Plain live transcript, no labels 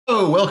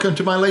Hello, welcome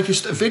to my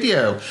latest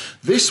video.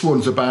 This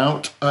one's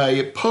about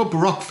a pub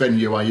rock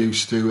venue I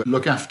used to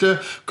look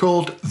after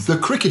called The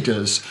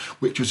Cricketers,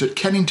 which was at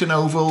Kennington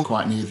Oval,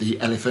 quite near the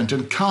Elephant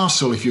and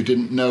Castle, if you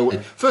didn't know.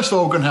 First of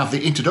all, we're going to have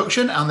the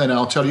introduction and then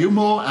I'll tell you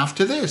more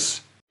after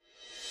this.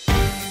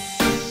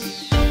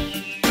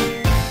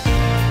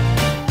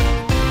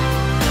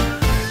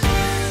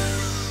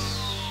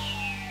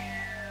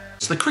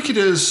 The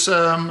Cricketers,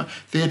 the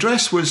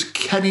address was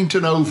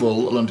Kennington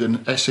Oval,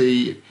 London,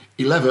 SE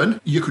 11.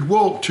 You could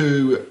walk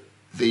to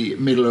the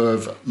middle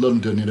of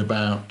London in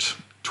about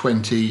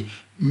 20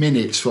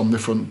 minutes from the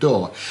front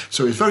door.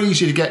 So it's very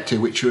easy to get to,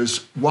 which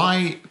was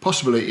why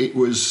possibly it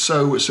was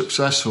so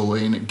successful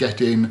in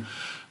getting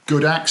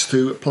good acts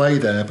to play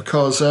there,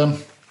 because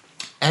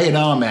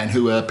A&R men,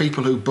 who are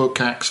people who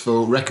book acts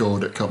for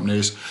record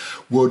companies,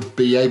 would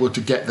be able to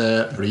get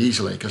there very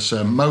easily, because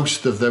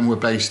most of them were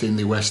based in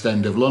the West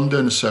End of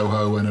London,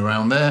 Soho and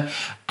around there,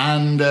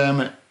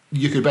 and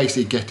you could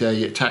basically get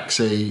a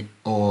taxi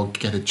or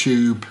get a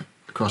tube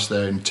across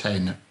there in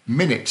 10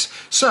 minutes.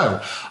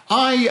 So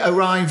I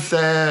arrived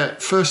there,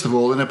 first of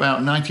all, in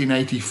about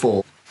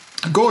 1984.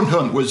 Gordon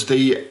Hunt was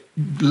the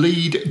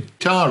lead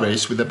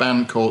guitarist with a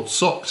band called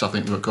Socks, I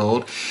think they were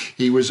called.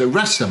 He was a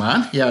Rasta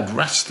man. He had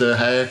Rasta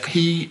hair.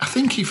 I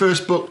think he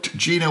first booked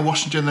Gino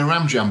Washington and the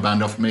Ram Jam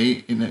Band off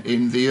me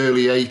in the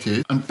early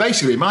 80s. And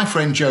basically, my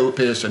friend Joe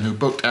Pearson, who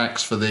booked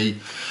acts for the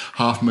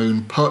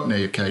Moon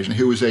Putney occasion,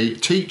 who was a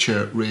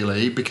teacher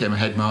really, became a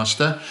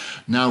headmaster,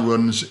 now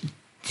runs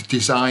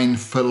Design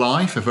for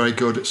Life, a very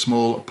good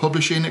small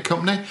publishing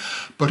company.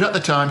 But at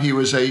the time he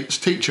was a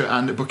teacher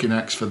and booking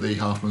acts for the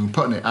Moon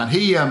Putney, and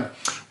he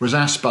was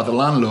asked by the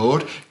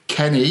landlord,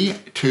 Kenny,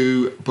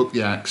 to book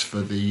the acts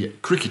for the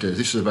Cricketers.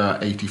 This was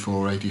about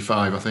 84,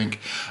 85, I think.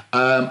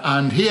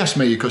 And he asked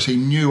me because he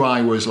knew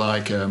I was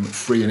like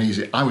free and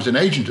easy. I was an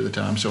agent at the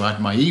time, so I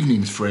had my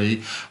evenings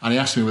free, and he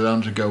asked me whether I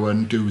wanted to go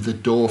and do the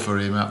door for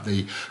him at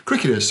the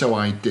Cricketers, so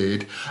I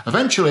did.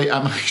 Eventually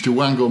I managed to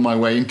wangle my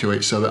way into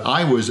it so that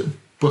I was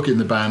booking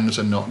the bands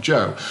and not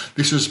Joe.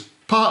 This was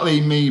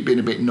partly me being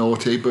a bit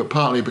naughty, but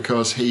partly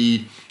because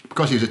he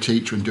was a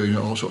teacher and doing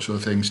all sorts of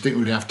other things, didn't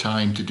really have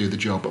time to do the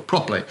job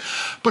properly.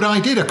 But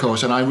I did, of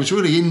course, and I was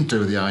really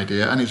into the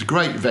idea, and it's a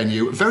great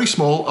venue, very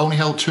small, only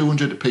held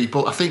 200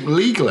 people. I think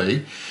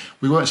legally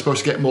we weren't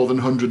supposed to get more than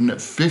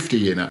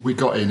 150 in it. We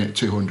got in at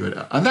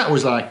 200, and that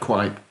was like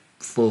quite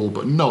full,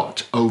 but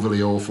not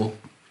overly awful.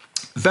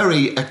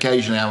 Very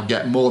occasionally I would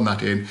get more than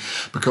that in,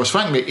 because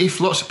frankly, if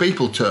lots of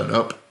people turn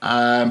up,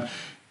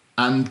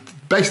 and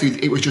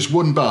basically it was just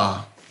one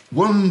bar,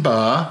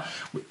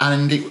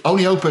 and it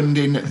only opened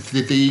in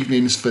the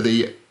evenings for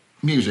the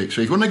music.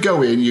 So if you want to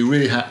go in, you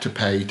really had to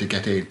pay to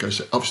get in,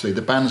 because obviously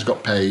the bands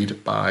got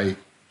paid by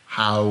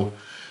how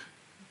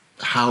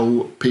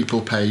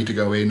people pay to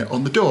go in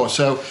on the door.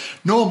 So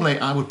normally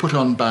I would put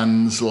on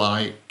bands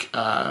like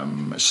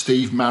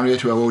Steve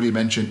Marriott, who I've already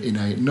mentioned in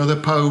another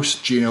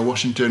post, Gino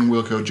Washington,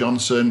 Wilko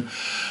Johnson.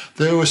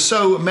 There were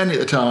so many at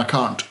the time, I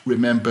can't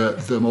remember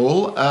them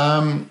all.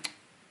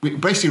 We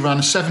basically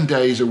ran 7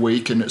 days a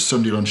week and at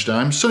Sunday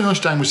lunchtime. Sunday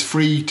lunchtime was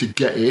free to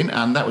get in,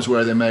 and that was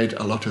where they made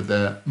a lot of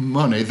their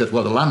money.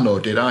 Well, the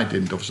landlord did, I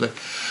didn't, obviously.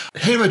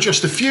 Here are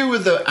just a few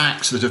of the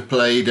acts that have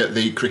played at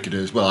the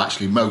Cricketers. Well,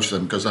 actually, most of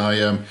them, because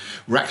I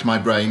racked my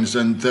brains,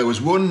 and there was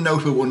one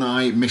notable one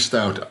I missed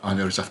out, I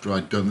noticed after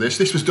I'd done this.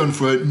 This was done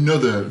for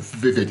another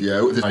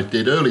video that I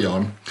did early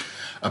on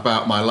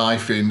about my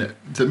life in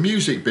the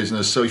music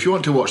business. So if you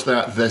want to watch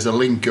that, there's a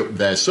link up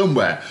there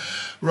somewhere.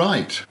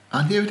 Right,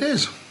 and here it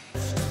is.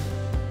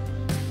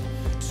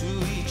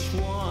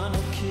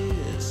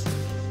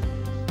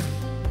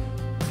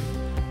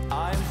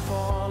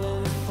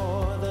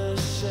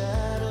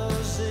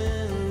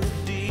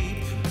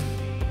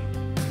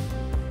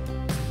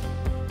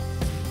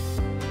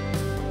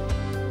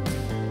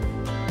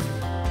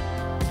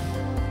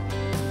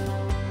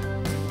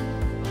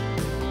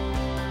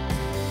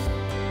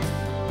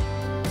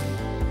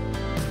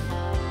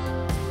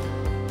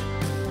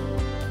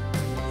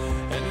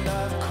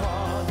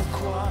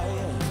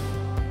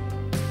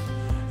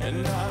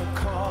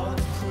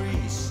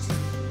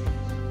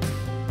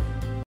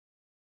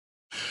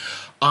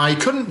 I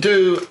couldn't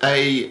do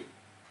a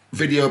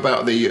video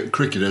about the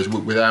Cricketers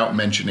without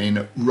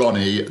mentioning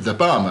Ronnie, the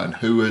barman,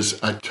 who was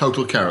a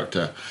total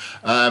character.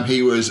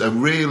 He was a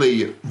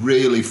really,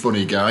 really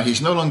funny guy.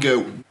 He's no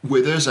longer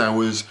with us. I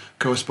was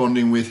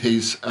corresponding with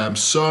his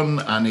son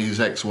and his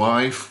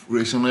ex-wife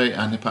recently,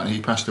 and apparently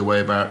he passed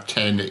away about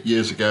 10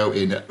 years ago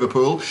in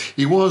Liverpool.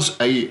 He was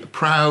a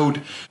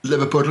proud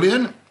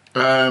Liverpudlian.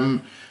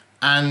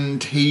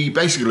 And he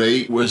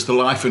basically was the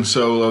life and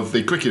soul of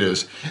the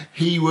Cricketers.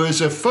 He was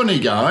a funny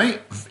guy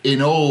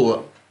in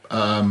all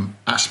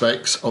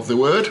aspects of the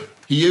word.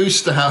 He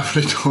used to have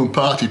little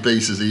party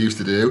pieces he used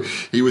to do.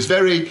 He was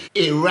very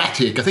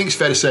erratic. I think it's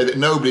fair to say that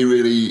nobody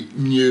really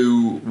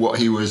knew what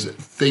he was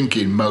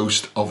thinking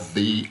most of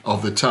the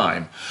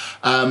time.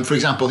 For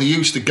example, he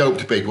used to gope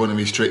to people. One of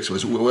his tricks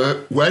was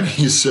when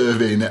he's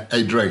serving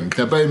a drink.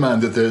 Now, bear in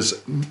mind that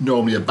there's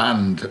normally a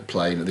band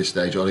playing at this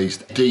stage, or at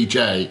least a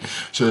DJ,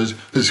 so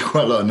there's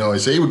quite a lot of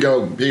noise. So he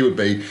would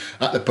be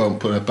at the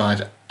pump putting a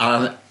pint,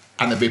 and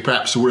there'd be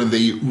perhaps one of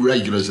the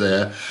regulars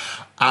there,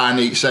 and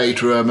he'd say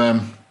to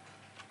him,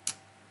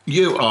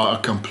 "You are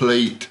a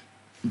complete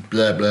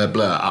blah, blah,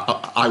 blah."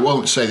 I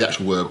won't say the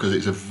actual word because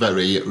it's a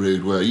very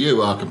rude word.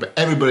 You are complete.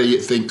 Everybody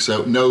thinks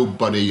so.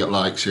 Nobody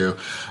likes you.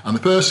 And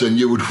the person,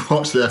 you would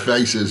watch their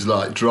faces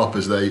like drop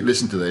as they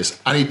listen to this.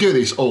 And he'd do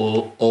this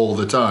all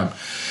the time.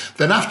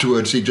 Then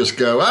afterwards, he'd just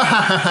go,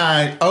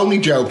 only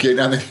joking,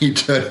 and then he'd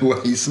turn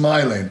away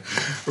smiling.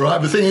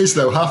 Right, the thing is,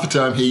 though, half the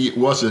time he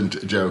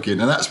wasn't joking,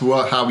 and that's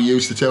how he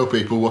used to tell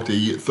people what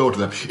he thought of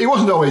them. It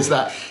wasn't always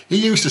that. He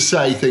used to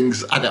say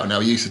things, I don't know,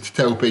 he used to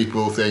tell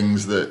people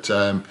things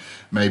that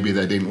maybe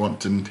they didn't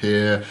want to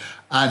hear,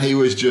 and he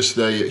was just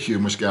a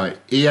humorous guy.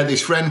 He had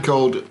this friend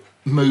called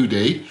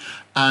Moody,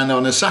 and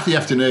on a Saturday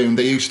afternoon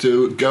they used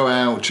to go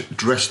out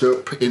dressed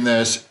up in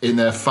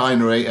their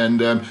finery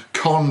and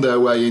con their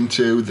way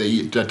into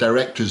the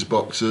directors'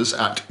 boxes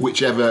at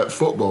whichever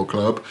football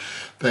club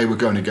they were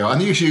going to go.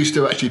 And these used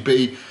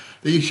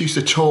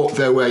to talk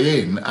their way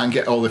in and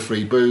get all the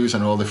free booze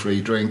and all the free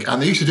drink.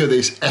 And they used to do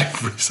this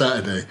every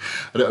Saturday.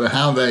 I don't know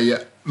how they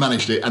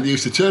managed it. And they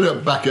used to turn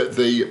up back at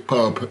the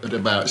pub at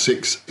about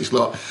 6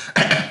 o'clock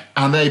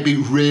and they'd be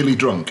really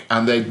drunk.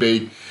 And they'd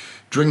be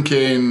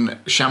drinking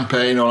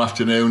champagne all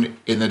afternoon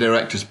in the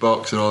director's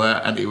box and all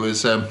that. And it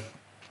was,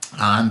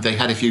 and they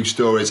had a few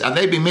stories. And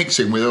they'd be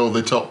mixing with all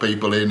the top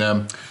people in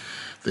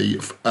the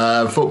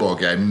football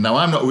game. Now,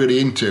 I'm not really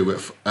into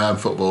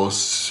football,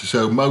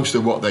 so most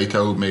of what they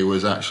told me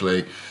was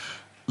actually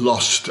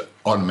lost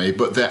on me,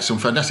 but there's some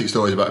fantastic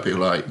stories about people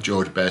like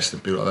George Best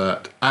and people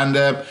like that.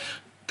 And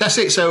that's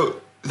it.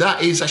 So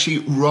that is actually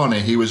Ronnie.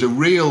 He was a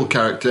real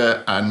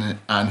character,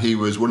 and he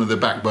was one of the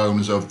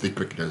backbones of the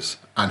cricketers,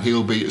 and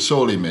he'll be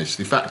sorely missed.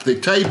 In fact, the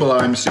table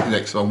I'm sitting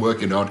next to, I'm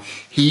working on,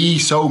 he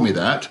sold me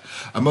that,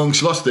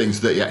 amongst lots of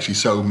things that he actually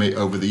sold me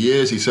over the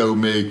years. He sold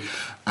me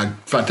a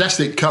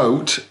fantastic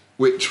coat,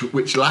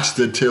 which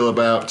lasted till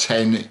about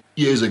 10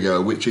 years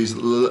ago, which is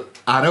an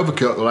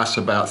overcoat that lasts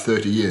about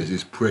 30 years.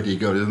 Is pretty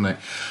good, isn't it?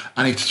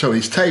 And he sold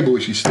his table,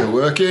 which is still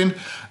working.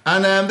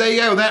 And there you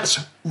go, that's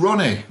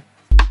Ronnie.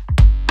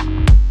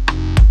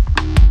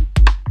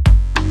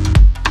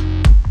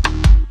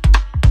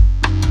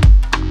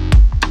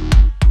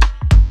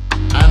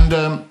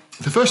 And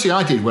the first thing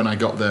I did when I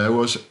got there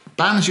was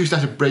bands used to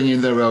have to bring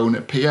in their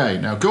own PA.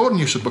 Now, Gordon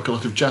used to book a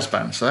lot of jazz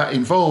bands, so that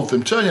involved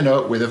them turning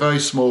up with a very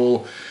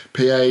small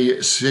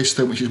PA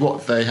system, which is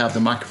what they have,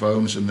 the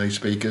microphones and the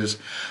speakers,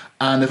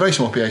 and a very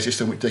small PA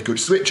system which they could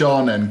switch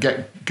on and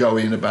get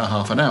going in about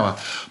half an hour.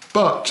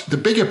 But the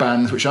bigger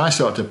bands, which I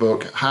started to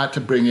book, had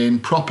to bring in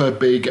proper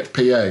big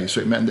PAs,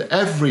 so it meant that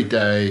every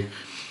day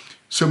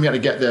somebody had to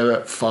get there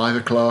at 5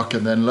 o'clock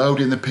and then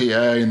load in the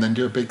PA and then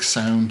do a big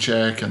sound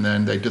check, and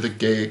then they do the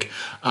gig,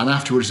 and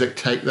afterwards they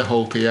take the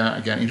whole PA out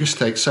again. It just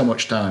takes so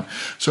much time.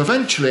 So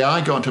eventually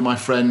I got to my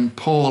friend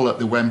Paul at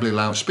the Wembley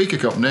Loudspeaker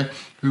Company,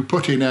 who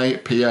put in a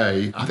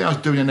PA. I think I was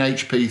doing an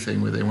HP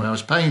thing with him when I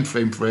was paying for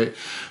him for it.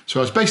 So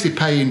I was basically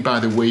paying by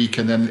the week,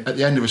 and then at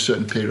the end of a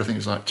certain period, I think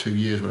it's like 2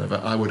 years,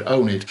 whatever, I would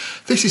own it.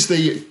 This is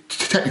the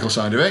technical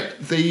side of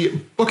it.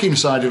 The booking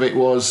side of it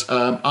was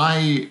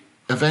I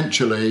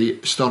eventually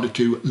started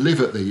to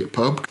live at the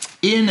pub.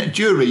 Ian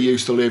Dury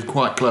used to live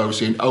quite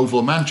close in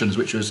Oval Mansions,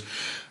 which was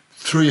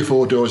 3 or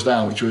 4 doors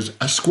down, which was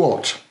a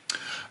squat.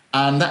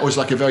 And that was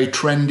like a very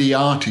trendy,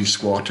 arty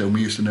squat, and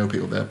we used to know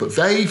people there. But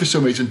they, for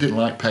some reason, didn't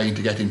like paying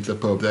to get into the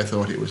pub. They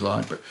thought it was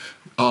like, but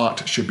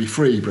art should be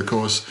free,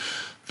 because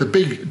the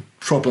big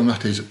problem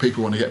that is that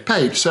people want to get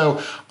paid.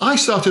 So I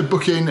started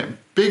booking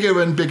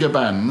bigger and bigger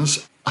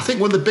bands. I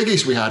think one of the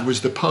biggest we had was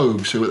the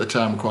Pogues, who at the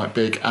time were quite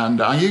big, and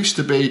I used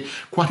to be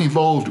quite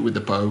involved with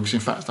the Pogues. In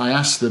fact, I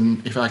asked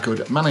them if I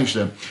could manage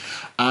them,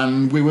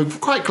 and we were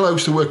quite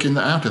close to working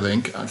that out, I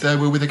think. They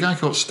were with a guy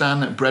called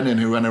Stan Brennan,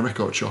 who ran a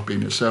record shop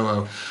in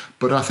Soho,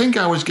 but I think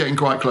I was getting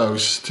quite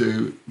close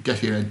to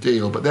getting a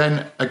deal. But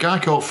then a guy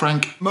called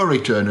Frank Murray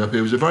turned up,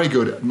 who was a very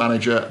good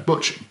manager,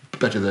 much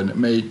better than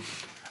me,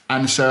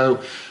 and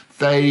so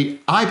I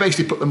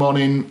basically put them on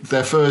in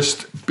their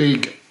first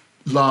big,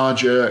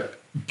 larger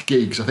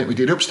gigs. I think we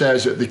did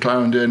upstairs at the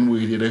Clarendon,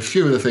 we did a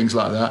few other things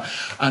like that.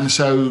 And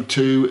so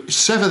to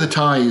sever the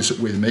ties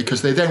with me,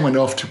 because they then went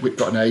off to,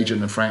 got an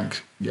agent, and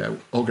Frank,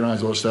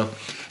 organised all the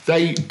stuff.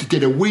 They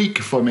did a week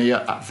for me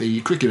at the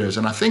Cricketers,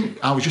 and I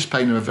think I was just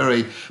paying them a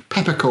very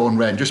peppercorn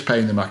rent, just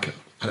paying them like,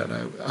 I don't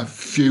know, a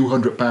few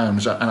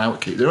 £100, and I would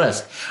keep the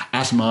rest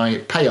as my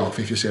payoff,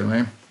 if you see what I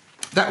mean.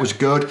 That was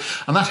good,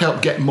 and that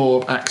helped get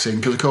more acts in,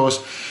 because of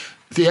course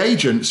the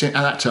agents at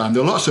that time,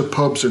 there were lots of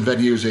pubs and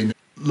venues in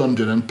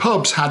London, and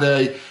pubs had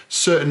a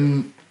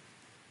certain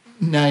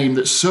name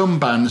that some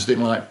bands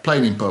didn't like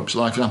playing in pubs.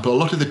 Like, for example, a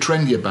lot of the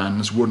trendier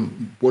bands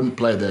wouldn't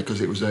play there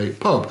because it was a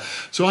pub.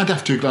 So I'd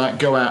have to like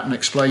go out and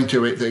explain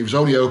to it that it was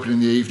only open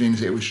in the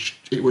evenings.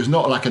 It was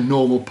not like a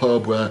normal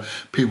pub where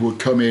people would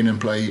come in and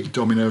play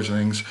dominoes and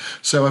things.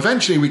 So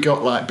eventually we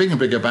got like bigger and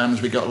bigger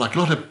bands. We got like a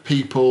lot of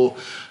people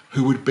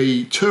who would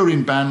be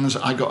touring bands.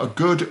 I got a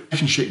good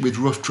relationship with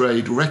Rough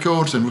Trade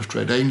Records and Rough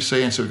Trade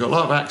Agency, and so we got a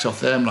lot of acts off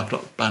them, like a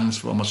lot of bands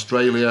from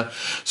Australia.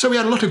 So we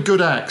had a lot of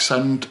good acts,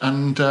 and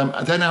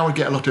then I would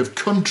get a lot of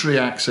country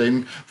acts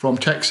in from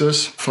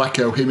Texas,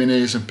 Flaco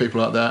Jimenez and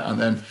people like that,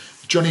 and then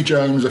Johnny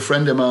Jones, a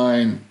friend of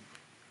mine,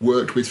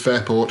 worked with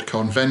Fairport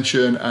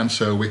Convention, and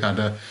so we had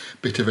a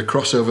bit of a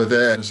crossover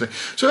there. So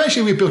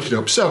eventually we built it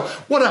up. So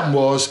what happened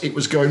was it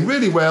was going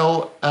really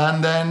well,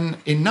 and then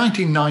in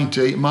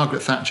 1990,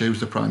 Margaret Thatcher, who was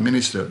the Prime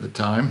Minister at the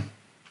time,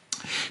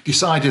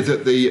 decided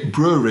that the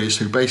breweries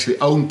who basically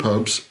owned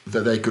pubs,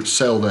 that they could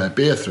sell their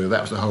beer through.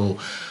 That was the whole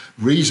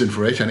reason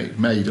for it, and it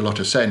made a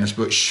lot of sense.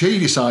 But she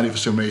decided for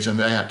some reason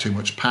they had too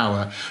much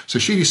power. So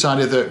she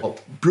decided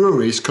that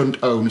breweries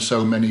couldn't own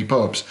so many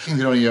pubs. I think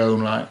they only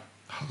own like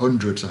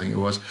hundreds, I think it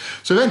was.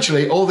 So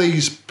eventually all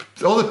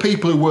the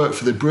people who worked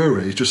for the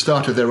breweries just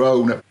started their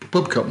own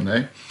pub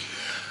company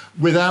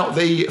without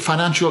the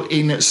financial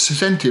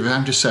incentive of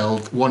having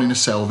to wanting to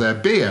sell their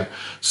beer.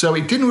 So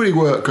it didn't really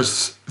work,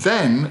 because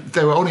then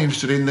they were only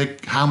interested in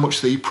how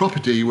much the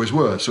property was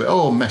worth. So it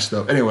all messed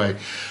up. Anyway,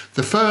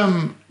 the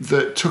firm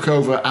that took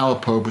over our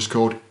pub was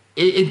called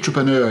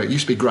Entrepreneur. It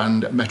used to be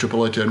Grand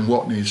Metropolitan,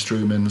 Watney's,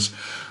 Truman's,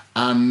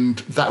 and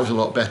that was a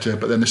lot better.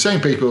 But then the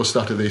same people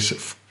started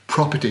this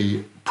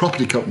property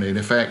company in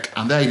effect,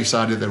 and they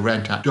decided the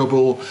rent had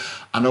double,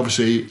 and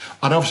obviously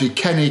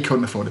Kenny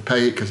couldn't afford to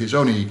pay it because he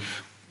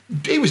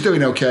was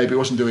doing okay, but he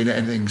wasn't doing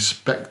anything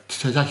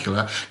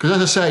spectacular. Because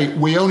as I say,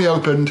 we only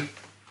opened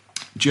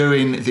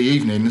during the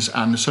evenings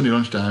and the Sunday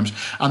lunchtimes,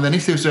 and then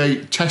if there was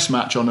a test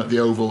match on at the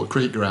Oval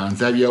cricket ground,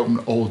 they'd be open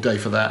all day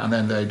for that, and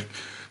then they'd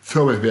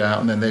throw everybody out,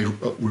 and then they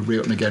would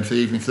reopen again for the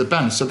evening for the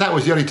band. So that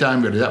was the only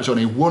time really. That was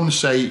only one,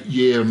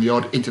 year, and the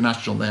odd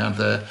international they had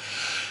there,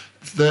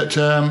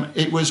 that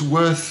it was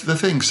worth the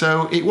thing.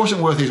 So it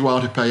wasn't worth his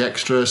while to pay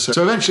extra.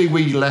 So eventually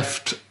we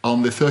left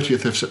on the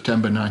 30th of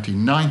September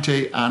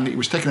 1990, and it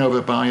was taken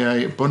over by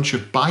a bunch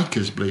of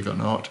bikers, believe it or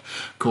not,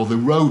 called the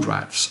Road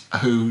Rats,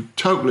 who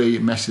totally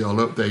messed it all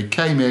up. They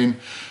came in,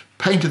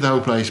 painted the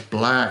whole place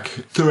black,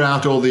 threw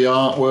out all the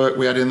artwork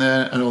we had in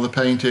there and all the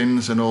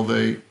paintings and all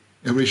the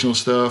original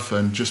stuff,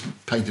 and just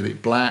painted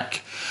it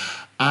black.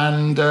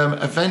 And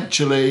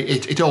eventually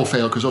it all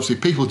failed, because obviously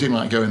people didn't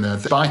like going there.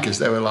 The bikers,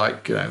 they were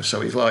like, so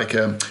it's like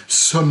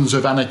Sons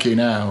of Anarchy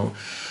now,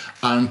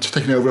 and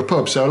taking over a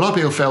pub. So a lot of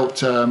people felt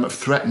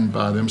threatened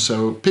by them,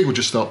 so people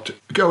just stopped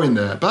going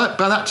there. But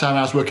by that time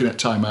I was working at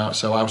Time Out,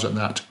 so I wasn't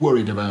that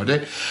worried about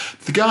it.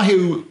 The guy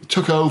who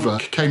took over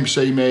came to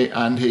see me,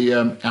 and he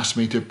asked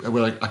me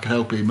whether I could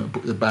help him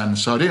book the band.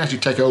 So I didn't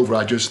actually take over,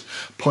 I just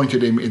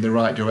pointed him in the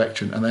right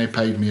direction, and they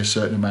paid me a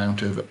certain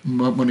amount of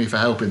money for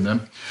helping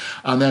them.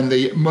 And then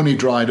the money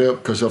dried up,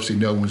 because obviously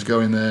no one was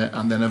going there,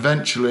 and then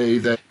eventually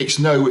it's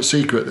no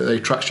secret that they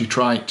actually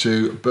tried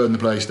to burn the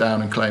place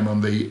down and claim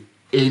on the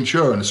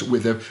insurance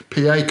with a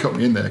PA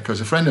company in there,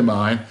 because a friend of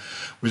mine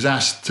was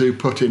asked to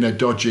put in a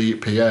dodgy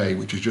PA,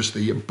 which is just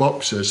the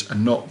boxes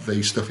and not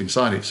the stuff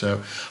inside it.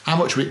 So how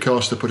much would it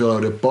cost to put a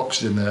load of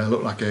boxes in there,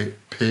 look like a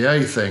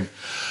PA thing?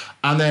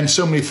 And then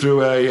somebody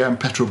threw a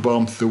petrol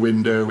bomb through the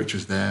window, which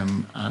was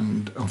them,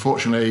 and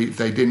unfortunately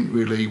they didn't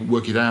really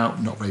work it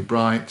out, not very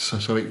bright,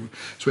 so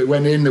it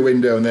went in the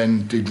window and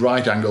then did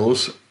right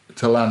angles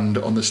to land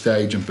on the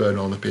stage and burn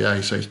all the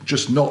PA. So it's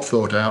just not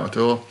thought out at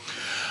all.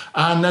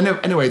 And then,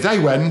 anyway, they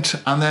went,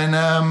 and then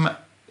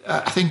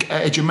I think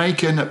a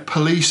Jamaican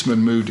policeman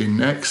moved in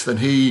next, and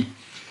he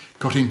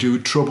got into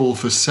trouble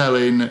for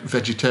selling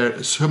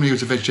somebody who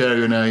was a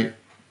vegetarian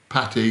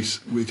patties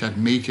which had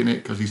meat in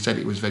it, because he said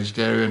it was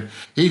vegetarian.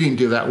 He didn't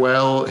do that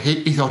well.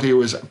 He thought he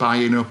was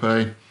buying up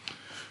a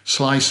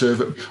slice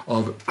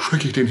of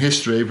cricketing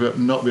history, but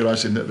not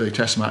realising that the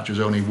test match was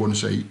only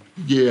once a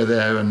year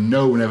there, and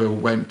no one ever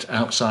went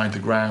outside the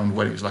ground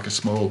when it was like a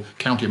small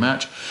county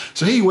match.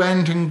 So he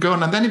went and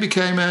gone, and then it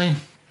became a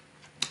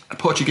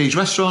Portuguese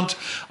restaurant,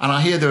 and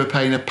I hear they were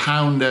paying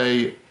 £1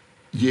 a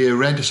year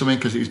rent or something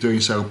because it was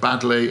doing so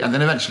badly, and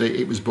then eventually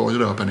it was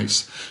boarded up, and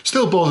it's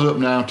still boarded up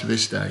now to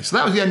this day. So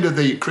that was the end of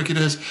the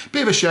cricketers.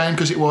 Bit of a shame,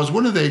 because it was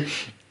one of the,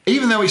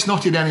 even though it's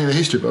not in any of the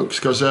history books,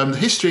 because the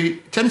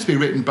history tends to be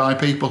written by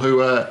people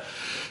who are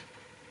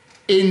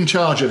in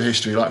charge of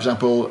history. Like, for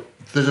example,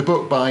 there's a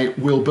book by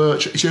Will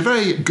Birch. It's a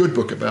very good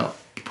book about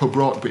pub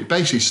rock, but it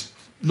basically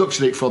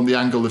looks at it from the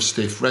angle of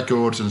stiff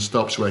records and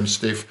stops when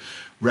stiff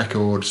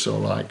records or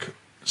like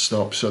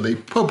stop. So the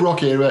pub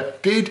rock era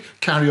did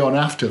carry on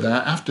after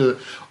that, after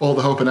all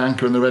the Hope and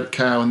Anchor and the Red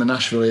Cow and the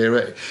Nashville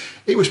era.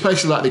 It was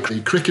places like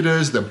the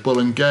Cricketers, the Bull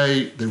and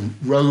Gate, the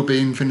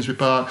Robey in Finsbury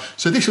Park.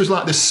 So this was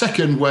like the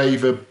second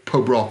wave of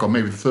pub rock, or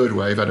maybe the third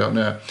wave, I don't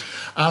know.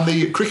 And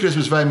the Cricketers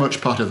was very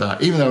much part of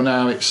that, even though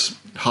now it's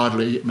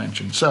hardly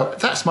mentioned. So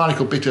that's my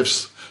little bit of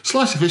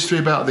slice of history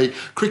about the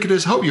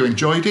cricketers. Hope you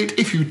enjoyed it.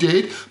 If you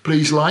did,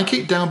 please like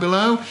it down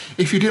below.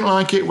 If you didn't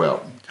like it, well,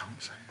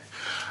 don't say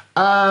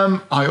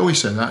it. I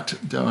always say that,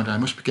 don't I?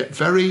 Must get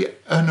very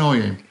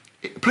annoying.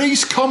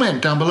 Please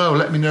comment down below,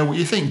 let me know what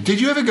you think. Did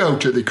you ever go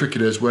to the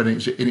cricketers when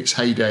it's in its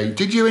heyday?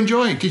 Did you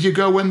enjoy it? Did you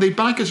go when the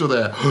bikers were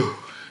there?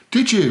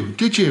 Did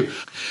you?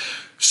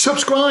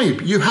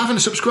 Subscribe. You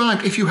haven't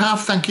subscribed. If you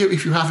have, thank you.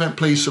 If you haven't,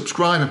 please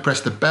subscribe and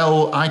press the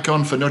bell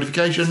icon for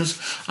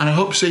notifications. And I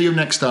hope to see you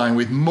next time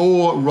with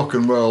more rock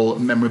and roll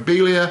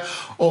memorabilia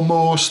or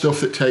more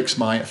stuff that takes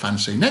my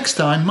fancy. Next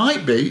time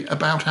might be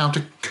about how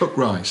to cook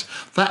rice.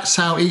 That's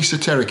how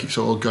esoteric it's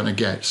all gonna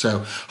get. So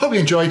hope you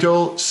enjoyed it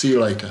all. See you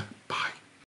later.